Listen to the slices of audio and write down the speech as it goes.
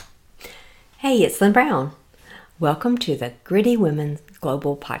Hey, it's Lynn Brown. Welcome to the Gritty Women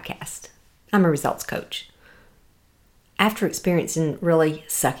Global Podcast. I'm a results coach. After experiencing really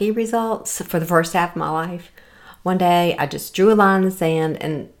sucky results for the first half of my life, one day I just drew a line in the sand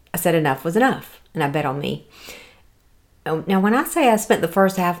and I said enough was enough, and I bet on me. Now, when I say I spent the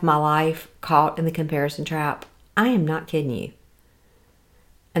first half of my life caught in the comparison trap, I am not kidding you.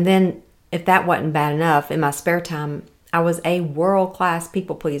 And then, if that wasn't bad enough, in my spare time, I was a world-class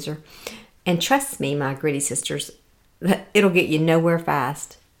people pleaser. And trust me, my gritty sisters, it'll get you nowhere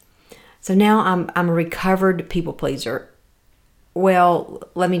fast. So now I'm a recovered people pleaser. Well,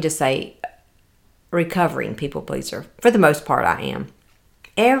 let me just say, recovering people pleaser. For the most part, I am.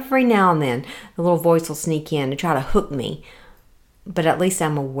 Every now and then, the little voice will sneak in and try to hook me. But at least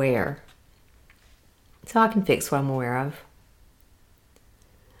I'm aware. So I can fix what I'm aware of.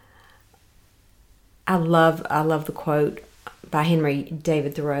 I love the quote by Henry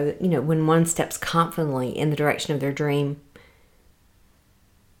David Thoreau that, when one steps confidently in the direction of their dream,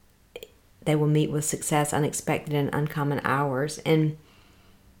 they will meet with success unexpected and uncommon hours. And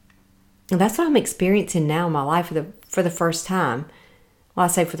that's what I'm experiencing now in my life for the first time. Well, I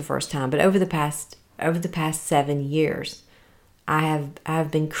say for the first time, but over the past 7 years, I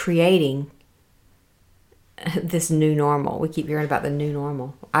have been creating this new normal. We keep hearing about the new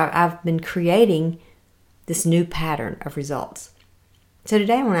normal. I've been creating this new pattern of results. So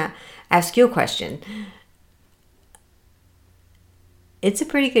today I want to ask you a question. It's a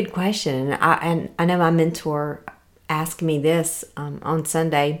pretty good question, and I know my mentor asked me this on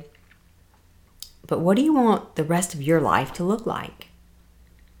Sunday. But what do you want the rest of your life to look like?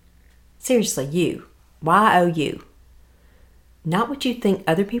 Seriously, you. Y-O-U. Not what you think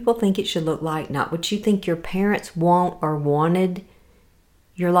other people think it should look like, not what you think your parents want or wanted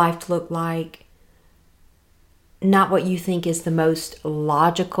your life to look like, not what you think is the most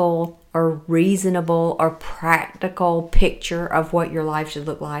logical or reasonable or practical picture of what your life should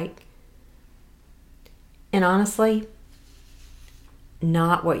look like. And honestly,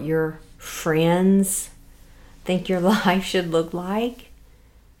 not what your friends think your life should look like.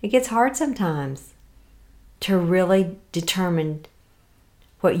 It gets hard sometimes to really determine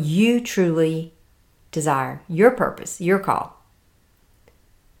what you truly desire, your purpose, your call.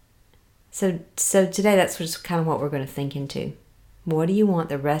 So today, that's just kind of what we're going to think into. What do you want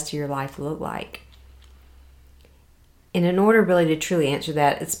the rest of your life to look like? And in order really to truly answer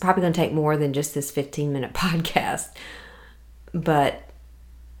that, it's probably going to take more than just this 15-minute podcast. But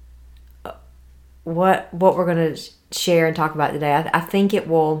what we're going to share and talk about today, I think it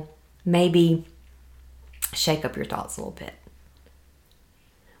will maybe shake up your thoughts a little bit.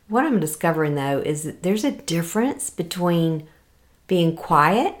 What I'm discovering, though, is that there's a difference between being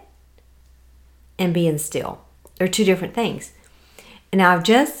quiet and being still. They're two different things. And I've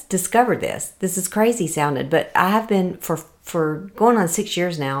just discovered this. This is crazy sounded, but I have been, for going on 6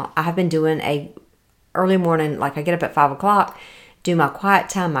 years now, I have been doing a early morning, like I get up at 5 o'clock, do my quiet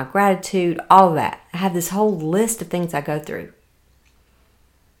time, my gratitude, all of that. I have this whole list of things I go through.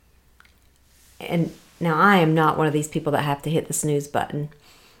 And now I am not one of these people that have to hit the snooze button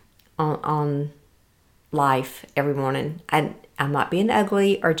on life every morning. I'm not being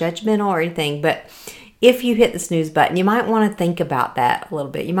ugly or judgmental or anything, but if you hit the snooze button, you might want to think about that a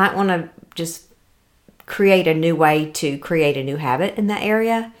little bit. You might want to just create a new way to create a new habit in that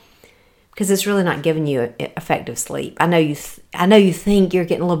area, because it's really not giving you effective sleep. I know you think you're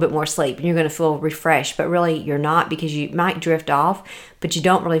getting a little bit more sleep and you're going to feel refreshed, but really you're not, because you might drift off, but you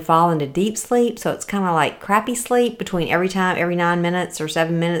don't really fall into deep sleep. So it's kind of like crappy sleep between every 9 minutes or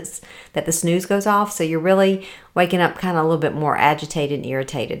 7 minutes that the snooze goes off. So you're really waking up kind of a little bit more agitated and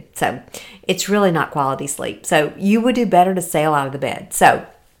irritated. So it's really not quality sleep. So you would do better to sail out of the bed. So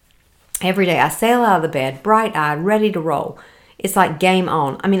every day I sail out of the bed, bright-eyed, ready to roll. It's like game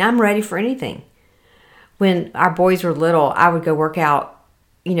on. I mean, I'm ready for anything. When our boys were little, I would go work out,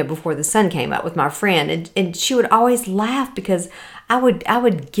 before the sun came up with my friend. And she would always laugh because I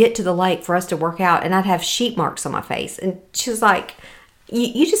would get to the lake for us to work out and I'd have sheet marks on my face. And she was like,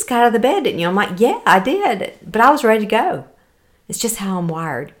 you just got out of the bed, didn't you? I'm like, yeah, I did. But I was ready to go. It's just how I'm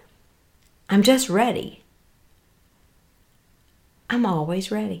wired. I'm just ready. I'm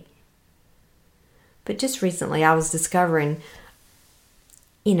always ready. But just recently I was discovering,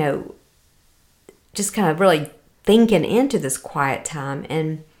 just kind of really thinking into this quiet time.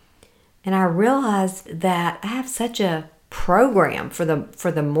 And I realized that I have such a program for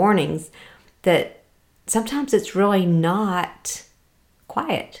the mornings that sometimes it's really not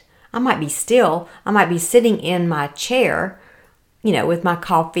quiet. I might be still. I might be sitting in my chair, with my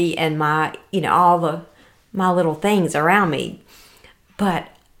coffee and my, all my little things around me. But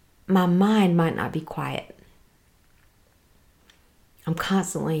my mind might not be quiet. I'm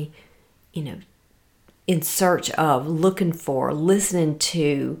constantly, in search of, looking for, listening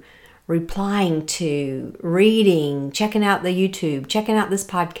to, replying to, reading, checking out the YouTube, checking out this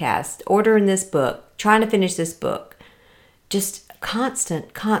podcast, ordering this book, trying to finish this book. Just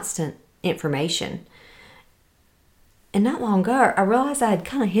constant information. And not long ago, I realized I had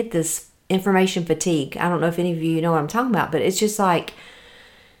kind of hit this information fatigue. I don't know if any of you know what I'm talking about, but it's just like,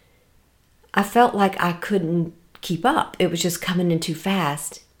 I felt like I couldn't keep up. It was just coming in too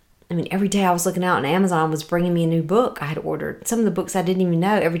fast. I mean, every day I was looking out and Amazon was bringing me a new book I had ordered. Some of the books I didn't even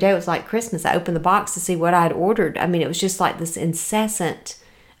know. Every day it was like Christmas. I opened the box to see what I had ordered. I mean, it was just like this incessant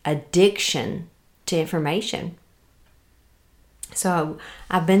addiction to information. So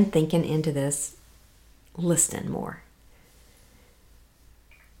I've been thinking into this, listening more.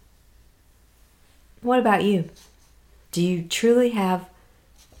 What about you? Do you truly have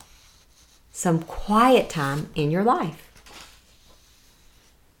some quiet time in your life?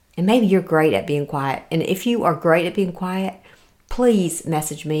 And maybe you're great at being quiet. And if you are great at being quiet, please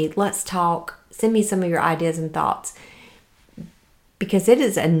message me. Let's talk. Send me some of your ideas and thoughts. Because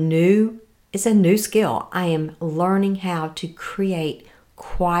it's a new skill. I am learning how to create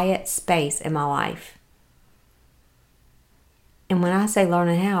quiet space in my life. And when I say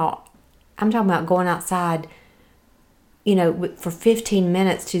learning how, I'm talking about going outside, for 15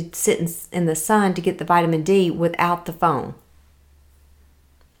 minutes to sit in the sun to get the vitamin D without the phone.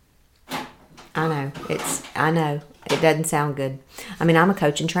 I know, it doesn't sound good. I mean, I'm a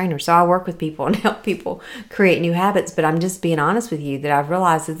coach and trainer, so I work with people and help people create new habits, but I'm just being honest with you that I've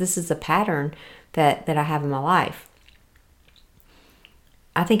realized that this is a pattern that I have in my life.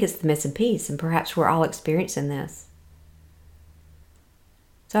 I think it's the missing piece, and perhaps we're all experiencing this.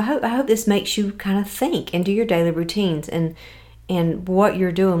 So I hope this makes you kind of think into your daily routines and what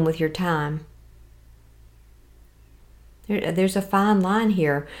you're doing with your time. There's a fine line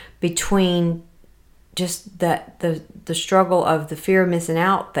here between just the struggle of the fear of missing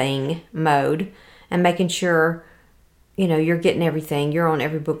out thing mode and making sure, you're getting everything. You're on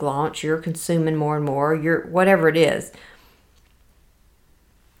every book launch. You're consuming more and more. You're whatever it is.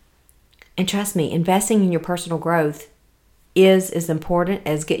 And trust me, investing in your personal growth is as important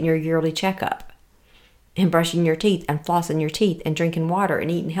as getting your yearly checkup and brushing your teeth and flossing your teeth and drinking water and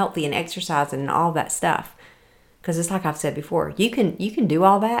eating healthy and exercising and all that stuff. Because it's like I've said before, you can do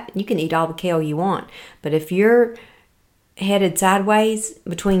all that. You can eat all the kale you want. But if you're headed sideways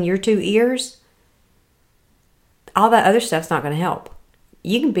between your two ears, all that other stuff's not going to help.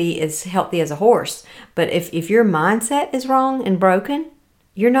 You can be as healthy as a horse. But if your mindset is wrong and broken,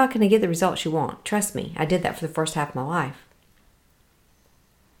 you're not going to get the results you want. Trust me, I did that for the first half of my life.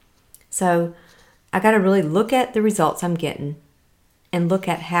 So I got to really look at the results I'm getting and look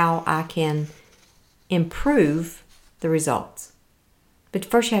at how I can improve the results. But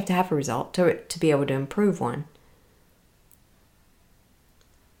first you have to have a result to be able to improve one.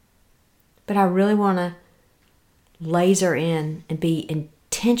 But I really want to laser in and be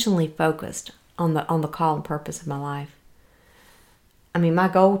intentionally focused on the call and purpose of my life. I mean, my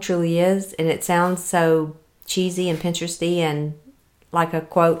goal truly is, and it sounds so cheesy and Pinteresty and like a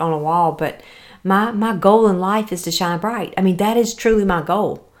quote on a wall, but my goal in life is to shine bright. I mean, that is truly my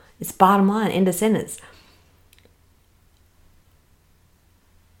goal. It's bottom line, end of sentence.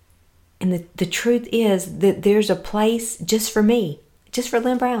 And the truth is that there's a place just for me, just for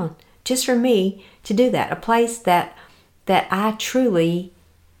Lynn Brown, just for me to do that. A place that I truly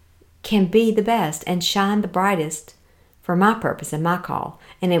can be the best and shine the brightest for my purpose and my call.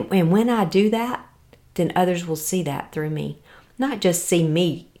 And when I do that, then others will see that through me. Not just see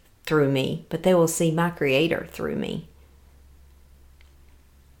me through me, but they will see my Creator through me.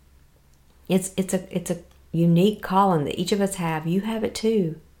 It's a unique calling that each of us have. You have it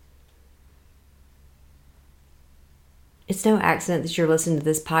too. It's no accident that you're listening to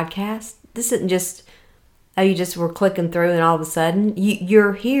this podcast. This isn't just, you just were clicking through and all of a sudden.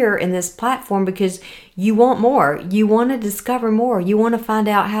 You're here in this platform because you want more. You want to discover more. You want to find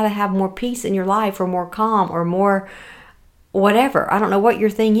out how to have more peace in your life or more calm or more whatever. I don't know what your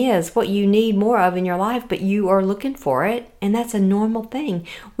thing is, what you need more of in your life, but you are looking for it, and that's a normal thing.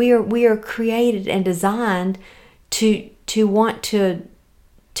 We are created and designed to want to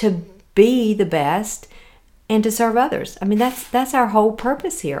be the best and to serve others. I mean, that's our whole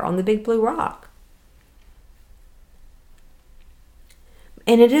purpose here on the Big Blue Rock.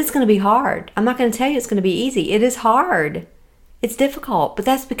 And it is going to be hard. I'm not going to tell you it's going to be easy. It is hard. It's difficult, but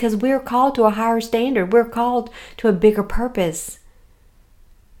that's because we're called to a higher standard. We're called to a bigger purpose.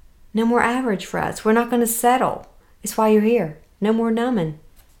 No more average for us. We're not going to settle. It's why you're here. No more numbing.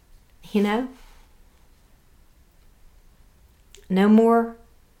 You know? No more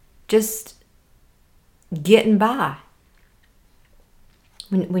just getting by.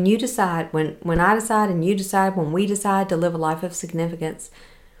 When you decide, when I decide and you decide, when we decide to live a life of significance,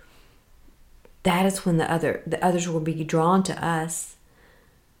 that is when the others will be drawn to us,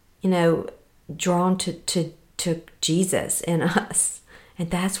 drawn to Jesus in us. And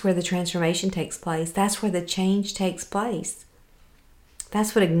that's where the transformation takes place. That's where the change takes place.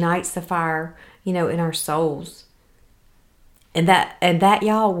 That's what ignites the fire, in our souls. And that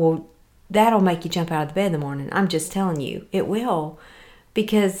y'all that'll make you jump out of the bed in the morning. I'm just telling you, it will.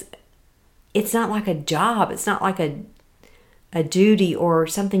 Because it's not like a job. It's not like a duty or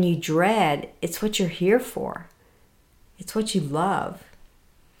something you dread. It's what you're here for. It's what you love.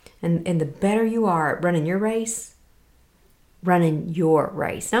 And the better you are at running your race,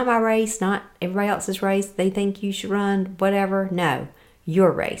 not my race, not everybody else's race, they think you should run, whatever. No,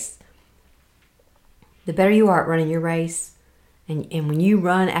 your race. The better you are at running your race, and when you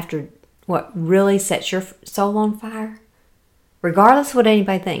run after what really sets your soul on fire, regardless of what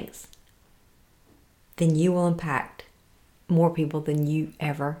anybody thinks, then you will impact more people than you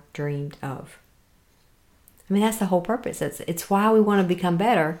ever dreamed of. I mean, that's the whole purpose. It's why we want to become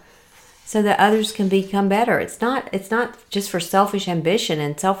better, so that others can become better. It's not just for selfish ambition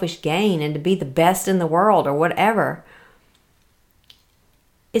and selfish gain and to be the best in the world or whatever.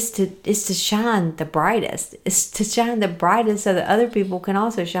 It's to shine the brightest. It's to shine the brightest so that other people can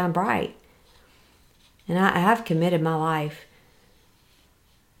also shine bright. And I have committed my life,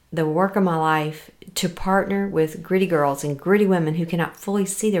 the work of my life, to partner with gritty girls and gritty women who cannot fully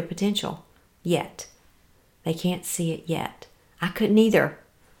see their potential yet. They can't see it yet. I couldn't either.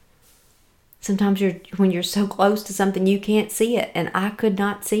 Sometimes when you're so close to something, you can't see it. And I could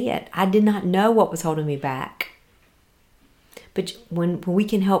not see it. I did not know what was holding me back. But when we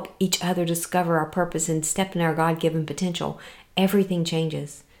can help each other discover our purpose and step in our God-given potential, everything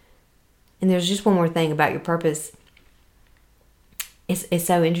changes. And there's just one more thing about your purpose. It's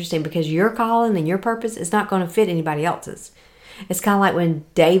so interesting because your calling and your purpose is not going to fit anybody else's. It's kind of like when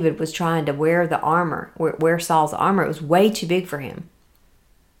David was trying to wear the armor, wear Saul's armor. It was way too big for him.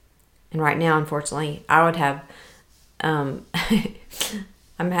 And right now, unfortunately, I would have, I'm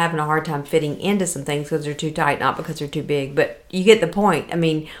having a hard time fitting into some things because they're too tight, not because they're too big. But you get the point. I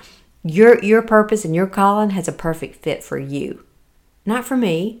mean, your purpose and your calling has a perfect fit for you. Not for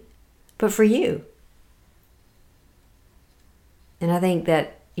me, but for you. And I think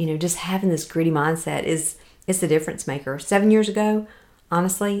that, just having this gritty mindset is the difference maker. 7 years ago,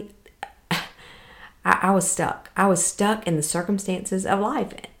 honestly, I was stuck. I was stuck in the circumstances of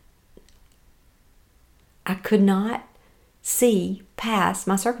life. I could not see past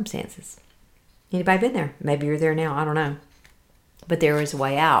my circumstances. Anybody been there? Maybe you're there now. I don't know. But there is a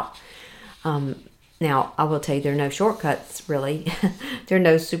way out. Now, I will tell you, there are no shortcuts, really. There are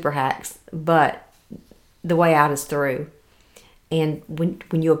no super hacks. But the way out is through. And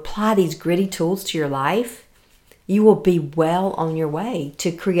when you apply these gritty tools to your life, you will be well on your way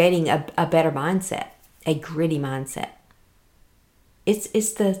to creating a better mindset, a gritty mindset. It's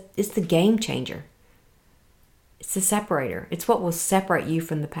the game changer. It's the separator. It's what will separate you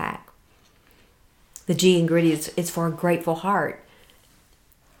from the pack. The G in gritty is for a grateful heart.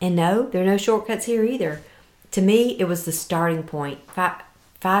 And no, there are no shortcuts here either. To me, it was the starting point.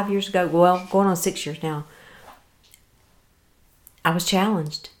 5 years ago, well, going on 6 years now, I was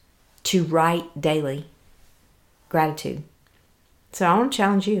challenged to write daily gratitude. So I want to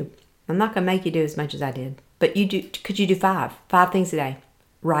challenge you. I'm not going to make you do as much as I did. But could you do 5 things a day?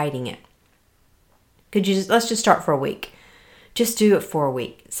 Writing it. Let's just start for a week. Just do it for a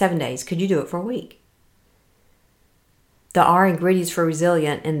week. 7 days. Could you do it for a week? The R in gritty is for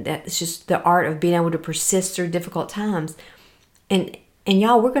resilient, and that's just the art of being able to persist through difficult times. And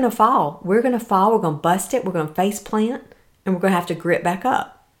y'all, we're going to fall. We're going to fall. We're going to bust it. We're going to face plant, and we're going to have to grit back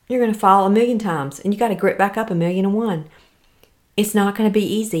up. You're going to fall 1,000,000 times, and you got to grit back up 1,000,001. It's not going to be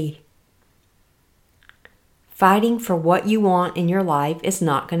easy. Fighting for what you want in your life is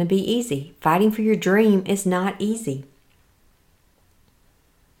not going to be easy. Fighting for your dream is not easy.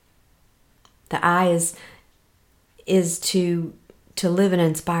 The I is to live an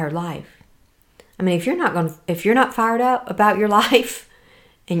inspired life. I mean, if you're not fired up about your life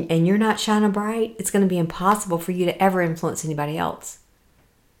and you're not shining bright, it's going to be impossible for you to ever influence anybody else.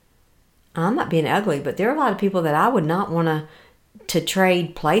 I'm not being ugly, but there are a lot of people that I would not want to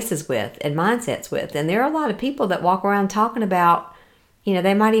trade places with and mindsets with. And there are a lot of people that walk around talking about,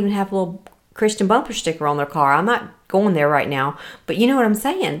 they might even have a little Christian bumper sticker on their car. I'm not going there right now, but you know what I'm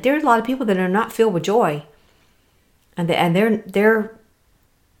saying? There are a lot of people that are not filled with joy. And they're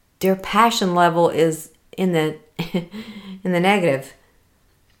their passion level is in the in the negative.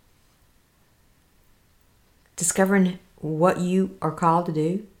 Discovering what you are called to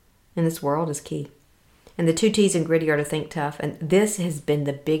do in this world is key. And the 2 T's in Gritty are to think tough. And this has been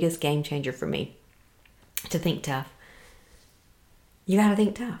the biggest game changer for me, to think tough. You got to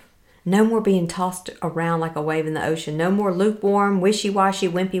think tough. No more being tossed around like a wave in the ocean. No more lukewarm, wishy-washy,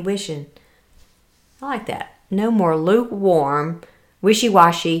 wimpy wishing. I like that. No more lukewarm,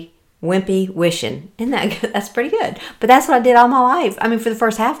 wishy-washy, wimpy wishing. Isn't that good? That's pretty good. But that's what I did all my life. I mean, for the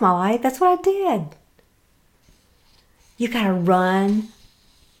first half of my life, that's what I did. You got to run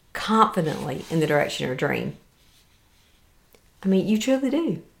confidently in the direction of your dream. I mean, you truly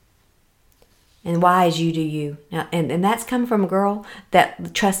do. And why is you do you. Now, and that's coming from a girl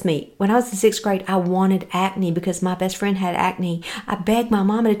that, trust me, when I was in 6th grade, I wanted acne because my best friend had acne. I begged my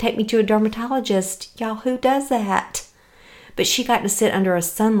mama to take me to a dermatologist. Y'all, who does that? But she got to sit under a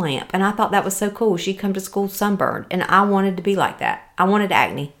sun lamp, and I thought that was so cool. She'd come to school sunburned, and I wanted to be like that. I wanted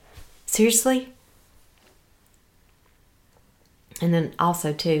acne. Seriously? And then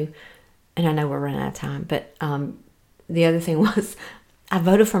also, too, and I know we're running out of time, but the other thing was, I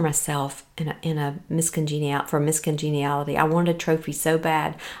voted for myself in a Miss Congeniality. I wanted a trophy so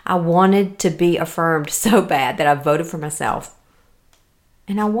bad. I wanted to be affirmed so bad that I voted for myself.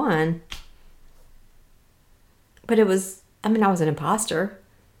 And I won. But I was an imposter.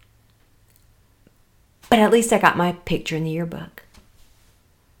 But at least I got my picture in the yearbook.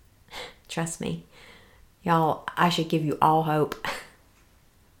 Trust me. Y'all, I should give you all hope.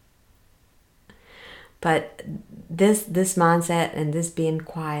 But this mindset and this being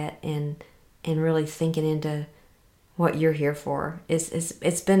quiet and really thinking into what you're here for,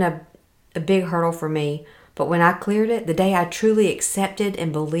 it's been a big hurdle for me. But when I cleared it, the day I truly accepted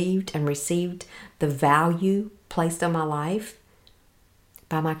and believed and received the value placed on my life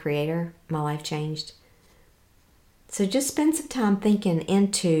by my Creator, my life changed. So just spend some time thinking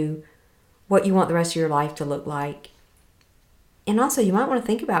into what you want the rest of your life to look like. And also, you might want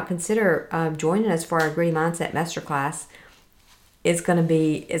to consider joining us for our Gritty Mindset Masterclass. It's going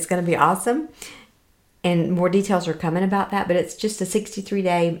to be awesome. And more details are coming about that, but it's just a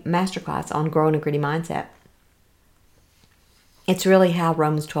 63-day masterclass on growing a gritty mindset. It's really how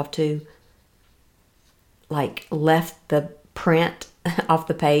Romans 12:2 left the print off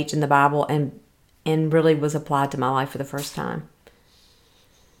the page in the Bible and really was applied to my life for the first time.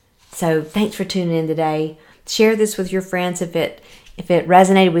 So thanks for tuning in today. Share this with your friends if it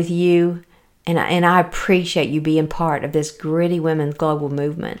resonated with you, and I appreciate you being part of this Gritty Women's Global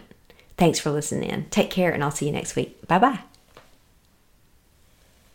Movement. Thanks for listening in. Take care, and I'll see you next week. Bye-bye.